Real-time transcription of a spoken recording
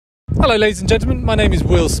Hello ladies and gentlemen, my name is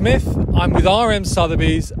Will Smith. I'm with RM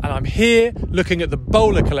Sotheby's and I'm here looking at the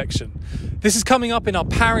bowler collection. This is coming up in our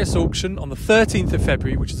Paris auction on the 13th of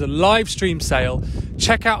February, which is a live stream sale.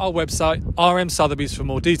 Check out our website, RM Sotheby's, for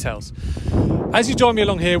more details. As you join me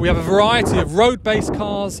along here, we have a variety of road-based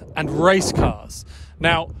cars and race cars.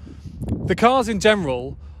 Now, the cars in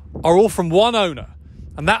general are all from one owner,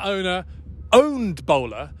 and that owner owned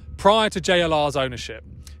bowler prior to JLR's ownership.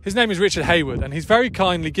 His name is Richard Hayward, and he's very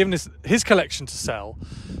kindly given us his collection to sell.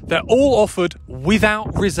 They're all offered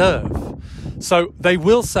without reserve, so they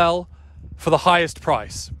will sell for the highest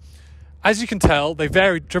price. As you can tell, they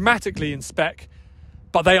vary dramatically in spec,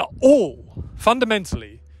 but they are all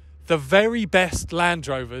fundamentally the very best Land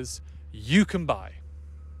Rovers you can buy.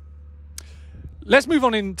 Let's move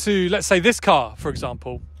on into, let's say, this car, for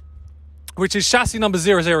example, which is chassis number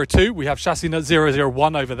 002. We have chassis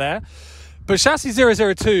 001 over there. But chassis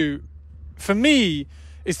 002, for me,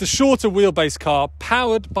 is the shorter wheelbase car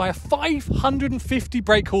powered by a 550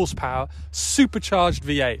 brake horsepower supercharged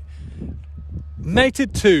V8,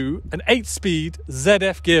 mated to an 8-speed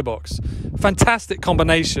ZF gearbox. Fantastic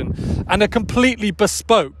combination, and a completely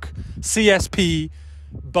bespoke CSP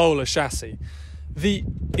bowler chassis. The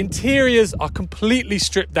interiors are completely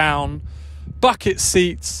stripped down, bucket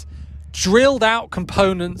seats, drilled out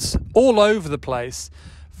components all over the place.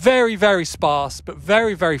 Very, very sparse, but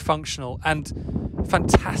very, very functional and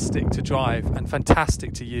fantastic to drive and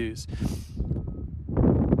fantastic to use.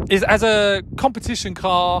 As a competition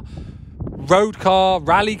car, road car,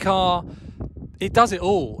 rally car, it does it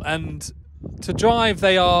all. And to drive,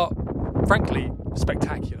 they are, frankly,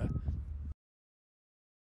 spectacular.